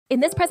In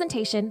this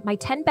presentation, my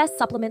 10 best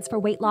supplements for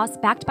weight loss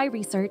backed by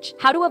research,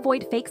 how to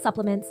avoid fake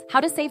supplements,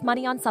 how to save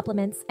money on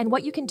supplements, and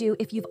what you can do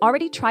if you've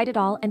already tried it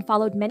all and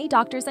followed many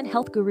doctors and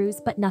health gurus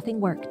but nothing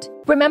worked.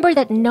 Remember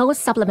that no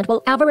supplement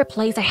will ever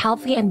replace a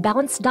healthy and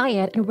balanced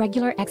diet and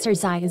regular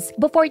exercise.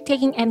 Before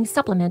taking any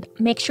supplement,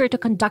 make sure to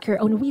conduct your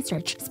own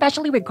research,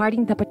 especially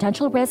regarding the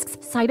potential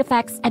risks, side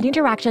effects, and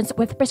interactions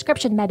with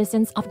prescription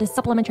medicines of the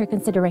supplement you're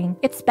considering.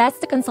 It's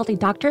best to consult a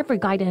doctor for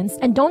guidance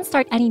and don't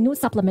start any new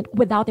supplement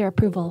without their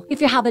approval.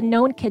 If you have a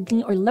known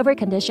kidney or liver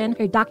condition,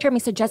 your doctor may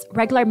suggest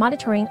regular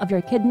monitoring of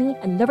your kidney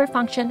and liver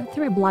function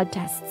through blood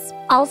tests.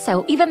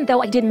 Also, even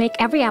though I did make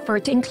every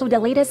effort to include the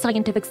latest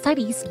scientific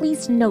studies,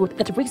 please note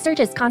that research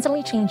is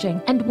constantly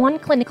changing, and one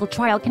clinical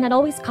trial cannot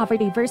always cover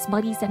diverse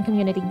bodies and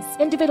communities.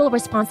 Individual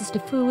responses to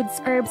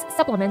foods, herbs,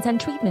 supplements, and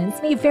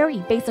treatments may vary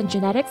based on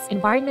genetics,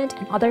 environment,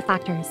 and other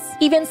factors.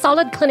 Even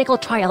solid clinical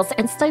trials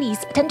and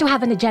studies tend to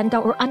have an agenda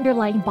or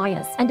underlying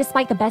bias, and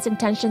despite the best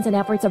intentions and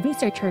efforts of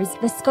researchers,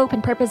 the scope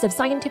and purpose of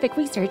scientific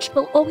research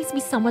will always be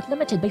somewhat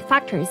limited by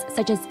factors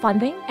such as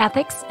funding,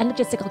 ethics, and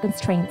logistical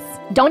constraints.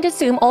 Don't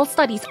assume all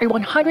studies are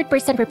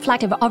 100%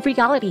 reflective of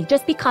reality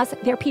just because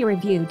they're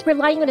peer-reviewed.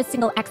 Relying on a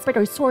single expert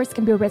or source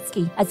can be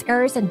risky, as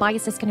errors and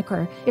biases can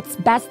occur. It's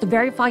best to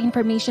verify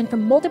information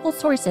from multiple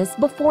sources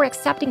before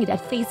accepting it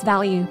at face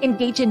value.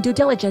 Engage in due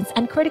diligence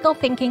and critical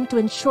thinking to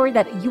ensure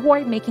that you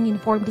are making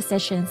informed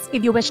decisions.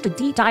 If you wish to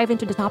deep dive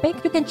into the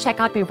topic, you can check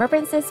out my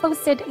references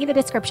posted in the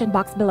description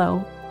box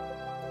below.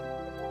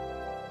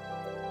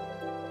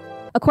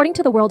 According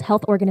to the World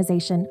Health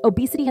Organization,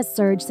 obesity has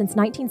surged since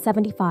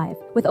 1975,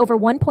 with over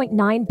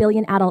 1.9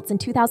 billion adults in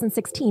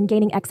 2016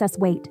 gaining excess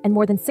weight and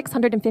more than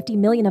 650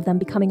 million of them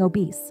becoming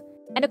obese.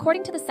 And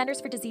according to the Centers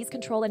for Disease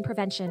Control and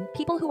Prevention,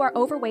 people who are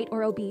overweight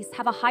or obese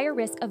have a higher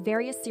risk of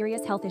various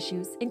serious health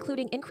issues,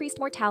 including increased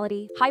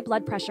mortality, high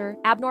blood pressure,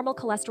 abnormal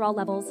cholesterol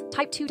levels,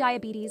 type 2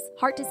 diabetes,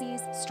 heart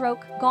disease,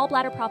 stroke,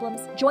 gallbladder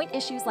problems, joint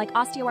issues like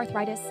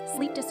osteoarthritis,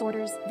 sleep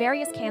disorders,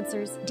 various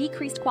cancers,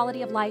 decreased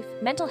quality of life,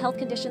 mental health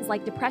conditions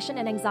like depression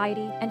and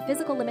anxiety, and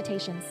physical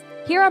limitations.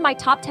 Here are my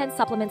top 10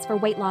 supplements for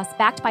weight loss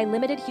backed by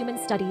limited human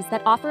studies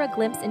that offer a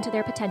glimpse into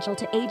their potential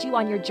to aid you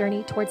on your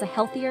journey towards a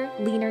healthier,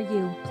 leaner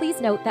you.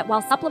 Please note that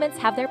while supplements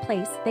have their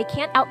place, they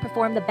can't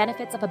outperform the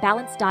benefits of a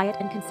balanced diet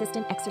and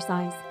consistent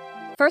exercise.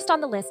 First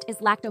on the list is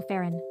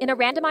lactoferrin. In a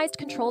randomized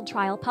controlled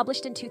trial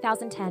published in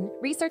 2010,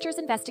 researchers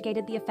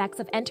investigated the effects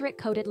of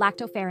enteric-coated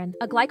lactoferrin,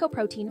 a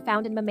glycoprotein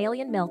found in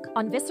mammalian milk,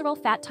 on visceral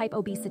fat type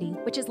obesity,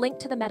 which is linked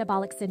to the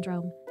metabolic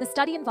syndrome. The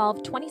study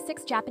involved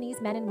 26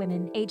 Japanese men and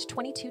women aged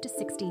 22 to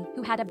 60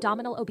 who had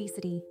abdominal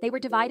obesity. They were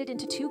divided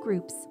into two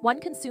groups. One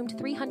consumed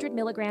 300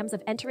 milligrams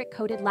of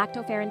enteric-coated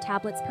lactoferrin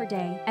tablets per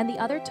day, and the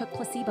other took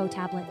placebo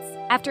tablets.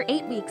 After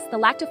 8 weeks, the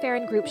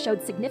lactoferrin group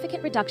showed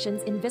significant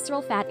reductions in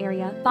visceral fat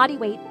area, body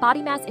weight,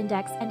 body mass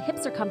index, and hip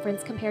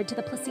circumference compared to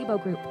the placebo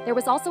group. There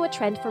was also a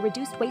trend for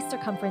reduced waist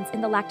circumference in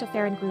the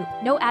lactoferrin group.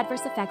 No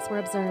adverse effects were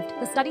observed.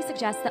 The study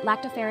suggests that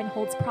lactoferrin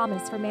holds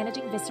promise for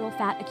managing visceral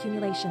fat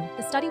accumulation.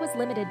 The study was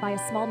limited by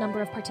a small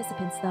number of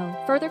participants, though.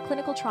 Further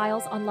clinical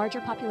trials on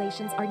larger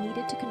populations are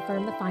needed to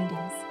confirm the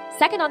findings.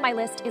 Second on my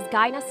list is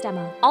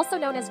Gyna-stemma. Also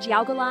known as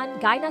jiaogulan,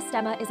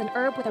 Gyna-stemma is an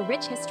herb with a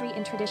rich history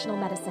in traditional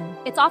medicine.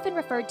 It's often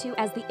referred to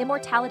as the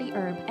immortality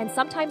herb and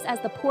sometimes as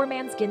the poor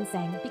man's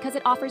ginseng because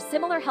it offers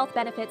similar health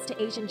benefits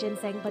to Asian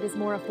ginseng but is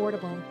more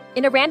affordable.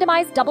 In a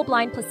randomized,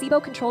 double-blind,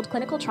 placebo-controlled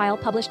clinical trial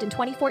published in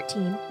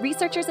 2014,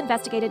 researchers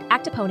investigated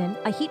actoponin,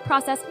 a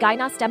heat-processed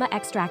Gyna-stemma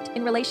extract,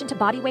 in relation to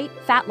body weight,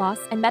 fat loss,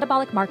 and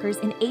metabolic markers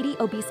in 80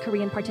 obese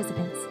Korean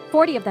participants.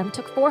 40 of them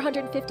took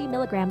 450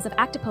 milligrams of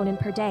actoponin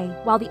per day,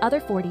 while the other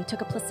 40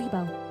 took a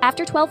placebo.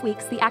 After 12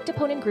 weeks, the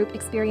actoponin group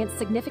experienced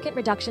significant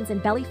reductions in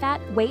belly fat,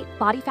 weight,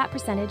 body fat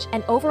percentage,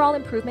 and overall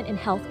improvement in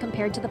health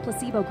compared to the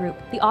placebo group.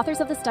 The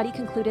authors of the study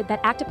concluded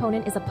that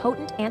actoponin is a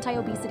potent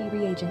anti-obesity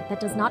reagent that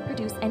does not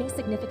produce any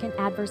significant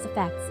adverse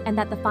effects, and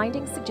that the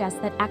findings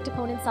suggest that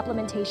actoponin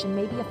supplementation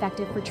may be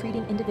effective for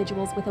treating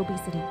individuals with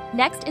obesity.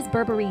 Next is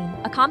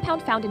berberine, a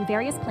compound found in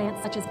various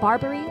plants such as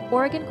barberry,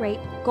 Oregon grape,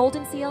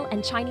 golden seal,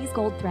 and Chinese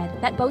gold thread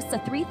that boasts a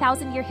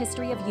 3,000-year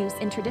history of use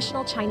in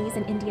traditional Chinese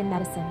and Indian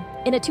medicine.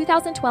 In a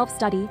 2012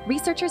 study,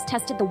 researchers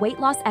tested the weight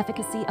loss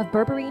efficacy of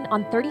berberine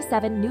on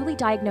 37 newly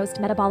diagnosed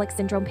metabolic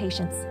syndrome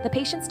patients. The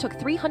patients took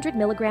 300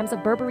 milligrams of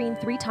berberine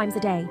 3 times a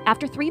day.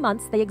 After 3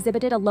 months, they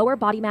exhibited a lower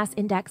body mass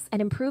index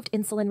and improved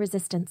insulin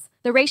resistance.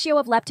 The ratio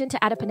of leptin to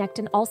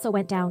adiponectin also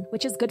went down,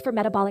 which is good for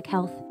metabolic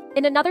health.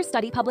 In another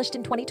study published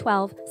in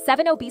 2012,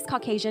 7 obese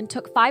Caucasian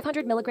took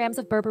 500 milligrams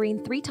of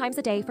berberine 3 times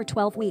a day for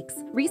 12 weeks.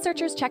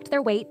 Researchers checked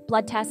their weight,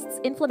 blood tests,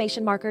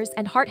 inflammation markers,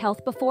 and heart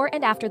health before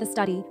and after the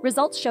study.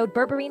 Results showed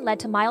berberine led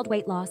to mild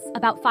weight loss,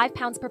 about 5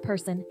 pounds per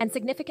person, and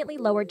significantly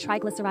lowered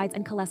triglycerides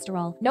and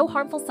cholesterol. No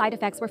harmful side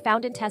effects were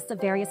found in tests of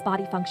various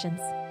body functions.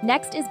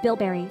 Next is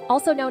bilberry,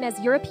 also known as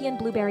European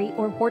blueberry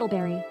or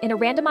whortleberry. In a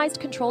randomized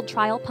controlled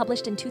trial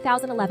published in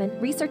 2011,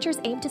 researchers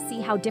aimed to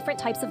see how different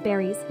types of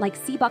berries, like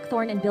sea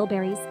buckthorn and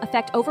bilberries,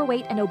 affect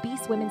overweight and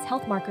obese women's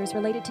health markers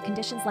related to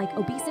conditions like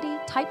obesity,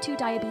 type 2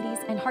 diabetes,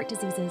 and heart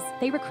diseases.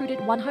 They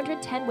recruited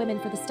 110 women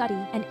for the study,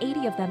 and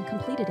 80 of them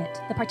completed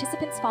it. The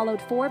participants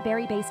followed 4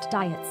 berry-based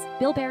diets: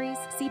 bilberries,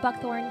 sea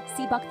buckthorn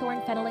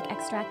phenolic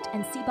extract,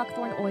 and sea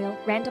buckthorn oil,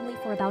 randomly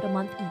for about a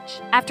month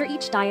each. After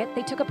each diet,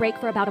 they took a break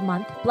for about a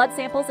month. Blood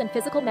samples and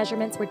physical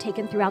measurements were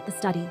taken throughout the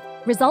study.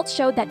 Results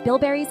showed that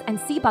bilberries and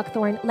sea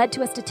buckthorn led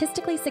to a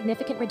statistically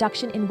significant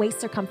reduction in waist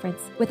circumference,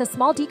 with a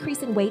small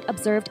decrease in weight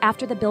observed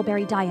after the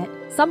bilberry diet.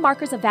 Some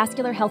markers of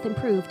vascular health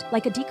improved,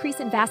 like a decrease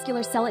in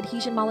vascular cell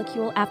adhesion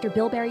molecule after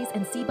bilberries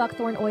and sea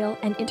buckthorn oil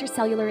and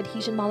intercellular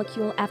adhesion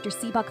molecule after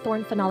sea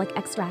buckthorn phenolic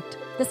extract.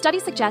 The study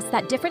suggests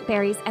that different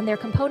berries and their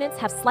components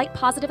have slight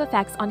positive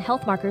effects on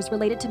health markers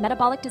related to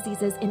metabolic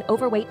diseases in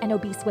overweight and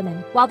obese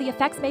women. While the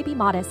effects may be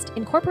modest,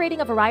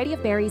 incorporating a variety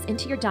of berries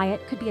into your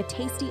diet could be a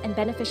tasty and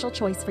beneficial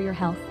choice for your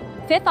health.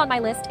 Fifth on my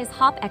list is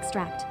hop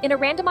extract. In a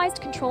randomized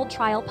controlled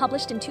trial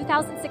published in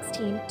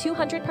 2016,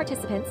 200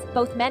 participants,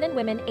 both men and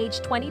women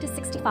aged 20 to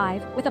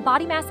 65, with a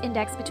body mass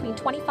index between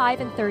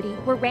 25 and 30,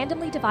 were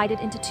randomly divided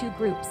into 2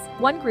 groups.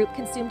 One group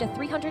consumed a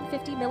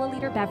 350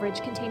 milliliter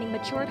beverage containing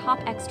matured hop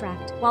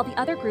extract, while the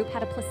other group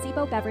had a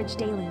placebo beverage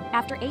daily.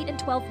 After 8 and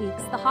 12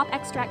 weeks, the hop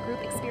extract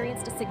group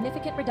experienced a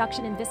significant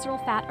reduction in visceral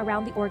fat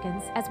around the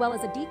organs, as well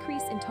as a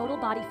decrease in total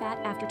body fat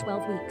after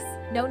 12 weeks.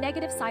 No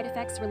negative side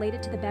effects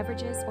related to the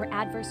beverages or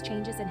adverse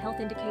changes in health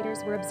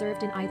indicators were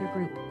observed in either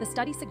group. The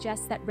study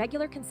suggests that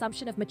regular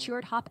consumption of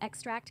matured hop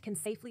extract can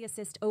safely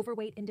assist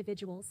overweight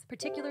individuals,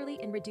 particularly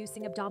in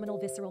reducing abdominal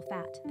visceral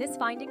fat. This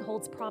finding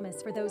holds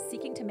promise for those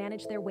seeking to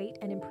manage their weight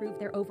and improve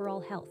their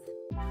overall health.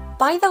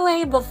 By the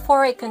way,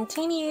 before I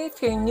continue,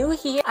 if you're new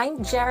here,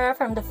 I'm Jara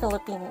from the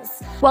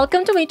Philippines.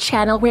 Welcome to my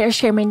channel where I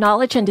share my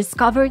knowledge and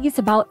discoveries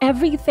about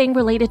everything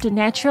related to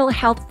natural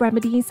health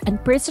remedies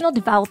and personal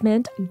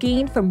development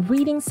gained from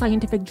reading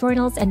scientific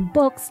journals and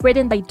books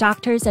written by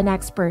doctors and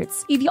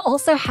experts. If you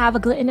also have a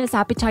gluttonous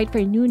appetite for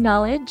new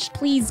knowledge,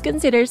 please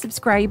consider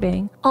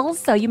subscribing.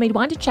 Also, you may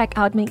want to check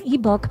out my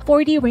ebook,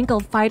 40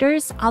 Wrinkle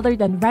Fighters Other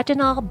Than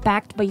Retinol,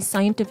 backed by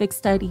scientific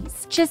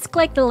studies. Just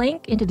click the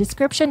link in the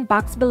description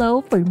box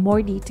below for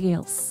more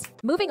details.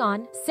 Moving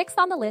on, 6th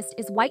on the list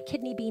is white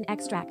kidney bean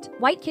extract.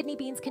 White kidney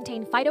beans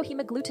contain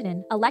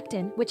phytohemagglutinin, a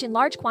lectin, which in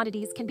large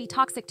quantities can be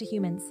toxic to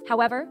humans.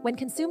 However, when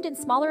consumed in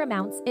smaller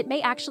amounts, it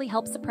may actually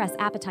help suppress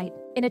appetite.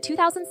 In a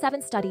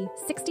 2007 study,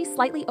 60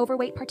 slightly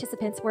overweight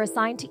participants were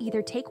assigned to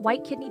either take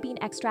white kidney bean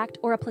extract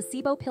or a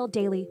placebo pill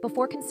daily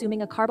before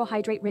consuming a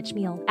carbohydrate-rich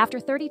meal. After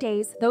 30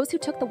 days, those who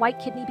took the white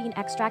kidney bean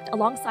extract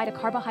alongside a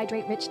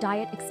carbohydrate-rich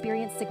diet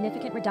experienced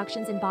significant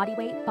reductions in body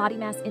weight, body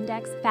mass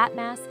index, fat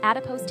mass,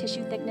 adipose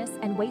tissue thickness,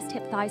 and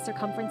waist-hip-thigh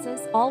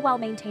circumferences, all while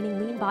maintaining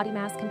lean body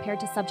mass compared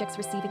to subjects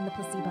receiving the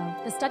placebo.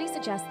 The study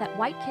suggests that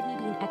white kidney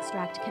bean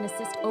extract can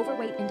assist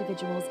overweight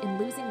individuals in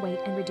losing weight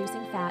and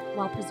reducing fat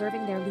while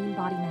preserving their lean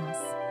body mass.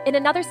 In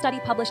another study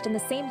published in the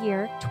same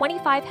year,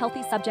 25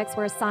 healthy subjects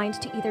were assigned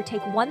to either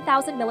take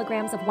 1,000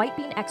 milligrams of white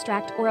bean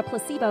extract or a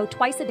placebo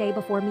twice a day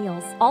before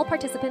meals. All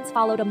participants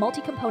followed a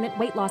multi-component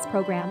weight loss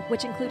program,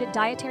 which included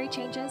dietary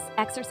changes,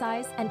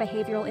 exercise, and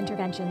behavioral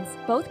interventions.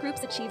 Both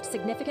groups achieved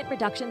significant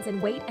reductions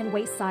in weight and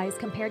waist size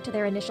compared to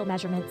their initial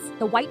measurements.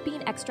 The white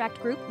bean extract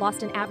group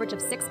lost an average of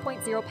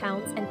 6.0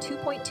 pounds and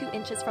 2.2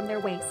 inches from their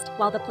waist,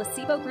 while the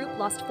placebo group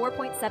lost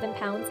 4.7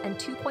 pounds and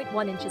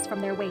 2.1 inches from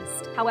their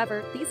waist.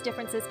 However, these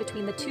differences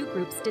between the 2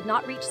 groups did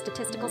not reach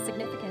statistical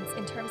significance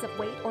in terms of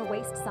weight or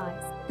waist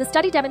size. The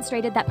study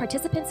demonstrated that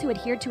participants who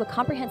adhered to a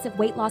comprehensive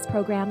weight loss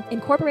program,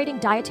 incorporating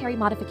dietary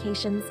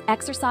modifications,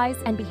 exercise,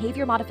 and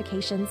behavior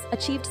modifications,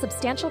 achieved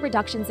substantial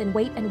reductions in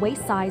weight and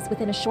waist size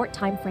within a short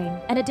time frame.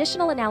 An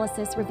additional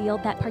analysis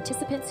revealed that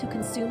participants who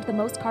consumed the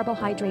most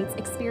carbohydrates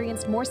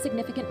experienced more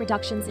significant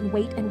reductions in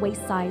weight and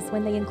waist size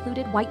when they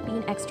included white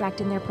bean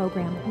extract in their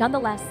program.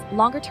 Nonetheless,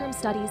 longer-term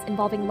studies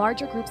involving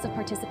larger groups of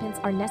participants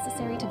are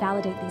necessary to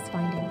validate these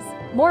findings.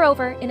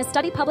 Moreover, in a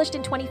study published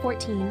in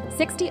 2014,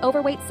 60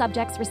 overweight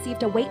subjects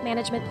received a weight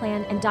management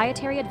plan and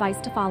dietary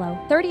advice to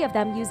follow. 30 of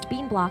them used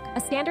Bean Block,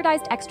 a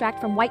standardized extract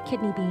from white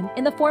kidney bean,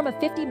 in the form of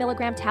 50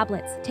 milligram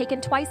tablets,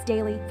 taken twice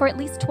daily for at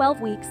least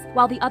 12 weeks,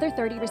 while the other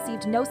 30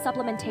 received no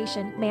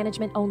supplementation,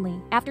 management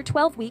only. After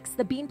 12 weeks,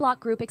 the Bean Block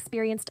group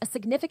experienced a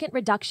significant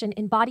reduction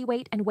in body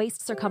weight and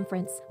waist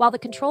circumference, while the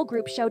control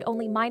group showed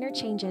only minor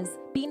changes.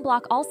 Bean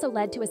Block also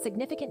led to a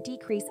significant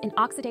decrease in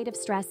oxidative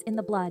stress in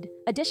the blood.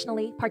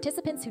 Additionally,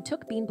 participants who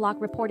took Bean Block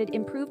reported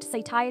improved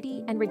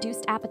satiety and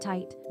reduced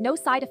appetite. No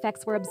side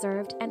effects were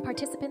observed, and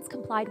participants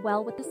complied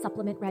well with the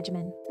supplement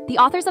regimen. The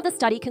authors of the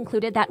study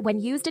concluded that when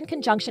used in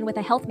conjunction with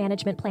a health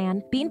management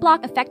plan, Bean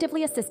Block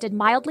effectively assisted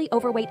mildly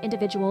overweight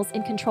individuals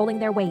in controlling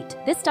their weight.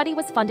 This study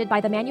was funded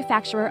by the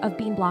manufacturer of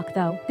Bean Block,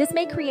 though. This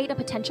may create a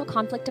potential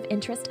conflict of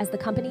interest, as the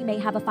company may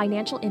have a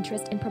financial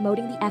interest in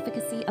promoting the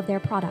efficacy of their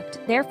product.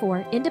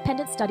 Therefore,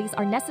 independent studies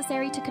are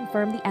necessary to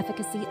confirm the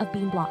efficacy of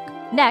Bean Block.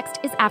 Next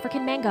is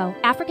African mango.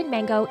 African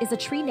mango is a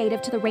tree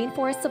native to the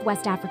rainforests of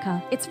West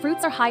Africa. Its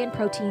fruits are high in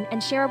protein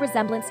and share a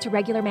resemblance to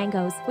regular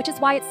mangoes, which is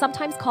why it's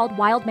sometimes called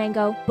wild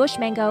mango, bush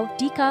mango,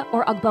 dika,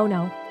 or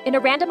ogbono. In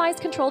a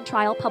randomized controlled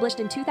trial published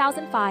in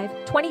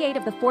 2005, 28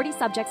 of the 40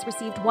 subjects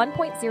received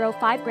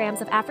 1.05 grams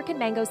of African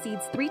mango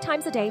seeds 3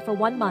 times a day for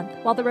 1 month,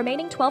 while the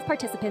remaining 12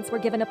 participants were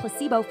given a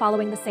placebo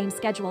following the same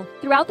schedule.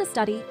 Throughout the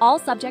study, all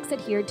subjects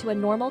adhered to a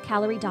normal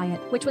calorie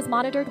diet, which was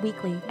monitored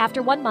weekly.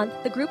 After 1 month,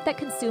 the group that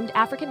consumed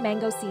African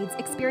mango seeds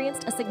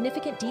experienced a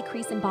significant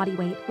decrease in body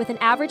weight, with an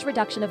average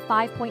reduction of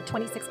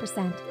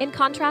 5.26%. In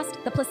contrast,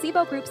 the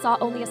placebo group saw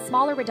only a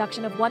smaller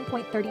reduction of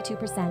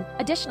 1.32%.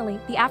 Additionally,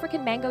 the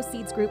African mango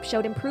seeds group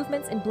showed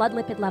improvements in blood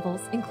lipid levels,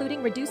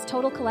 including reduced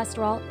total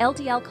cholesterol,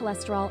 LDL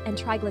cholesterol, and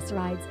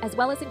triglycerides, as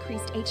well as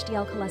increased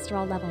HDL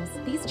cholesterol levels.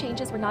 These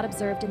changes were not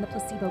observed in the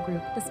placebo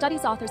group. The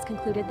study's authors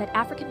concluded that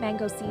African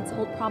mango seeds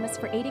hold promise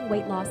for aiding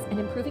weight loss and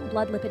improving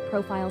blood lipid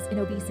profiles in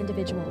obese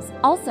individuals.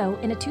 Also,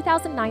 in a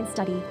 2009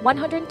 study,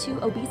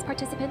 102 obese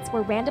participants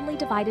were randomly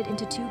divided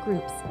into 2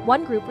 groups.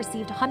 One group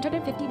received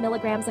 150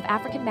 milligrams of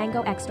African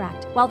mango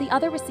extract, while the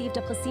other received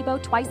a placebo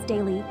twice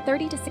daily,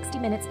 30 to 60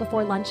 minutes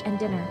before lunch and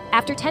dinner.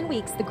 After 10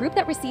 weeks, the group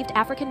that received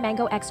African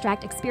mango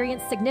extract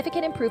experienced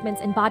significant improvements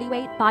in body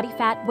weight, body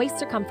fat, waist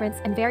circumference,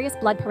 and various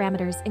blood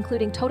parameters,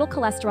 including total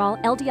cholesterol,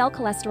 LDL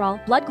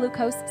cholesterol, blood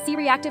glucose,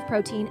 C-reactive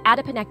protein,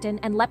 adiponectin,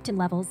 and leptin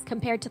levels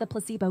compared to the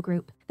placebo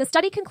group. The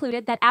study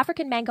concluded that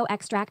African mango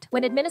extract,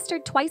 when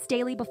administered twice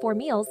daily before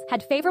meals,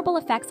 had favorable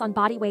effects on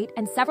body weight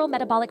and several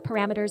metabolic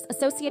parameters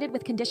associated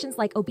with conditions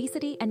like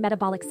obesity and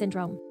metabolic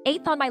syndrome.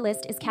 8th on my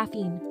list is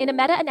caffeine. In a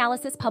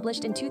meta-analysis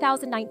published in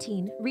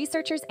 2019,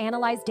 researchers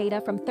analyzed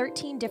data from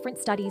 13 different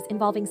studies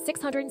involving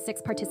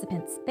 606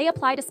 participants. They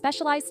applied a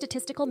specialized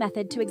statistical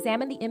method to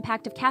examine the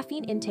impact of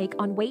caffeine intake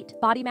on weight,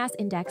 body mass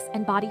index,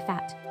 and body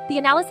fat. The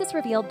analysis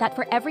revealed that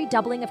for every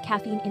doubling of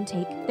caffeine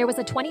intake, there was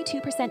a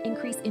 22%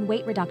 increase in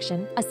weight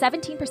reduction, a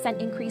 17%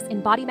 increase in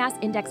body mass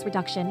index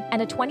reduction,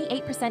 and a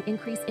 28%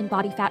 increase in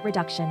body fat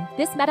reduction.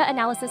 This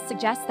meta-analysis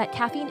suggests that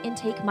caffeine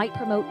intake might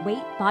promote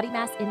weight, body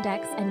mass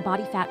index, and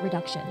body fat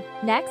reduction.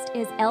 Next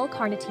is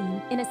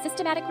L-carnitine. In a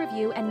systematic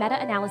review and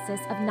meta-analysis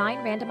of 9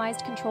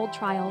 randomized controlled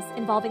trials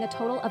involving a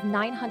total of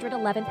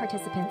 911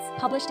 participants,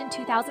 published in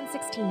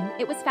 2016,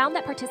 it was found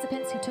that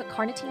participants who took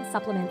carnitine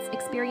supplements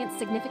experienced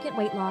significant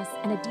weight loss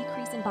and a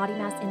decrease in body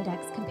mass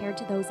index compared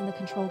to those in the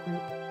control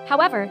group.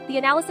 However, the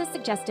analysis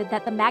suggested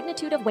that the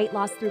magnitude of weight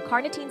loss through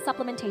carnitine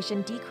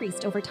supplementation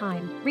decreased over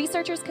time.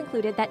 Researchers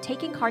concluded that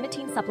taking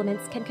carnitine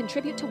supplements can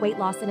contribute to weight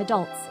loss in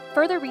adults.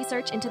 Further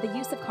research into the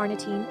use of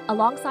carnitine,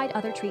 alongside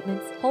other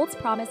treatments, holds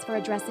promise for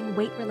addressing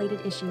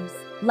weight-related issues.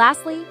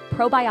 Lastly,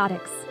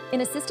 probiotics.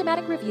 In a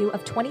systematic review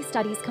of 20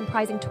 studies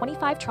comprising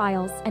 25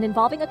 trials and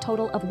involving a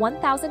total of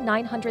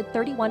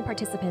 1,931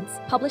 participants,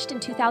 published in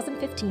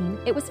 2015,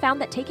 it was found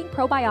that taking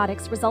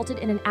probiotics resulted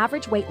in an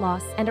average weight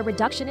loss and a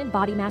reduction in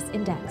body mass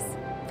index.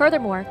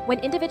 Furthermore, when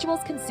individuals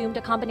consumed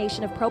a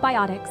combination of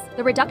probiotics,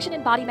 the reduction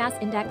in body mass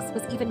index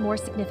was even more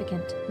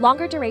significant.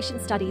 Longer duration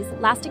studies,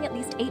 lasting at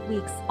least 8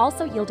 weeks,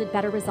 also yielded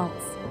better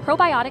results.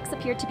 Probiotics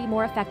appeared to be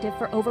more effective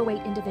for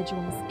overweight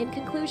individuals. In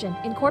conclusion,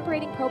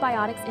 incorporating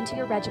probiotics into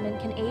your regimen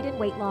can aid in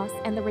weight loss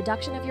and the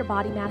reduction of your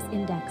body mass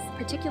index,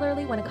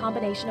 particularly when a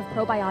combination of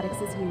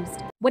probiotics is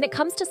used. When it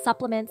comes to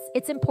supplements,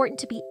 it's important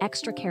to be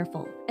extra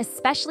careful,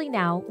 especially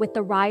now with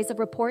the rise of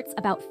reports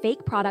about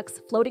fake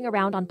products floating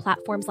around on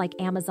platforms like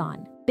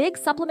Amazon. Big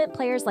supplement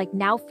players like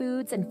Now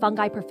Foods and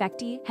Fungi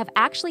Perfecti have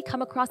actually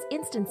come across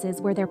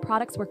instances where their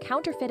products were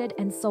counterfeited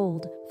and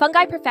sold.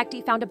 Fungi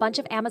Perfecti found a bunch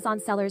of Amazon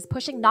sellers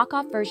pushing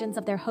knockoff versions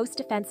of their Host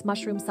Defense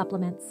mushroom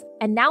supplements,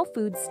 and Now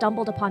Foods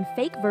stumbled upon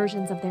fake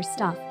versions of their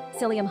stuff.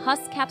 Psyllium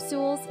husk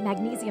capsules,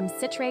 magnesium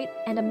citrate,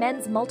 and a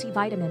men's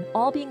multivitamin,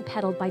 all being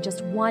peddled by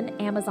just one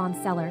Amazon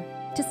seller.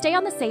 To stay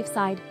on the safe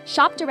side,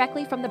 shop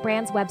directly from the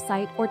brand's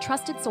website or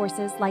trusted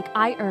sources like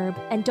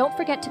iHerb, and don't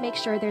forget to make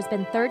sure there's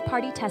been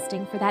third-party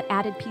testing for that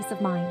added peace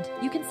of mind.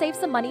 You can save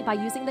some money by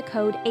using the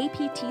code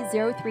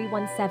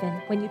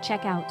APT0317 when you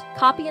check out.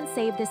 Copy and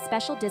save this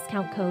special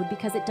discount code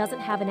because it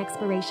doesn't have an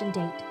expiration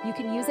date. You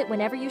can use it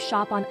whenever you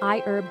shop on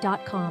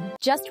iHerb.com.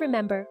 Just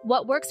remember,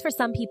 what works for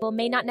some people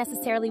may not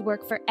necessarily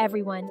work for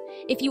everyone.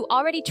 If you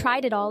already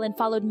tried it all and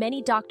followed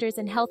many doctors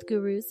and health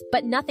gurus,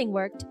 but nothing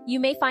worked, you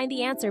may find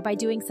the answer by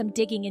doing some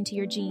digging into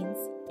your genes.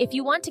 If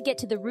you want to get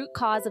to the root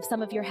cause of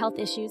some of your health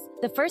issues,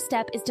 the first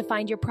step is to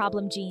find your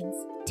problem genes.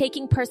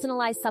 Taking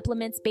personalized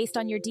supplements based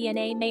on your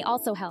DNA may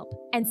also help,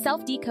 and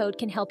Self-Decode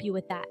can help you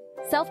with that.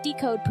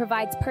 Self-Decode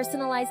provides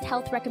personalized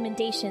health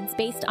recommendations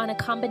based on a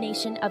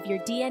combination of your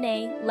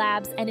DNA,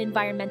 labs, and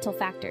environmental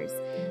factors.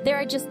 There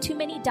are just too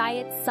many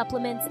diets,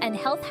 supplements, and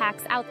health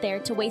hacks out there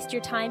to waste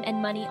your time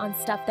and money on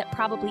stuff that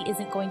probably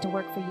isn't going to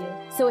work for you.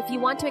 So if you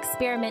want to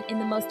experiment in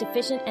the most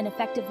efficient and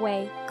effective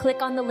way,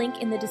 click on the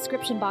link in the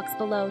description box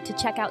below to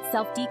check out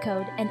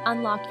Self-Decode and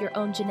unlock your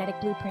own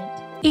genetic blueprint.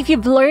 If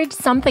you've learned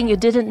something you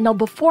didn't know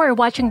before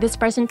watching this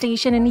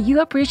presentation and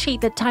you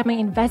appreciate the time I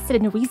invested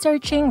in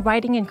researching,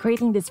 writing, and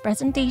creating this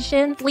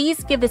presentation,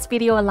 please give this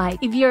video a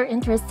like. If you're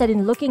interested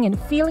in looking and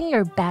feeling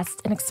your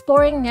best and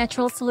exploring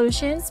natural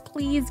solutions,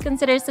 please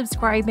consider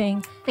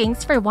subscribing.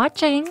 Thanks for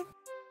watching!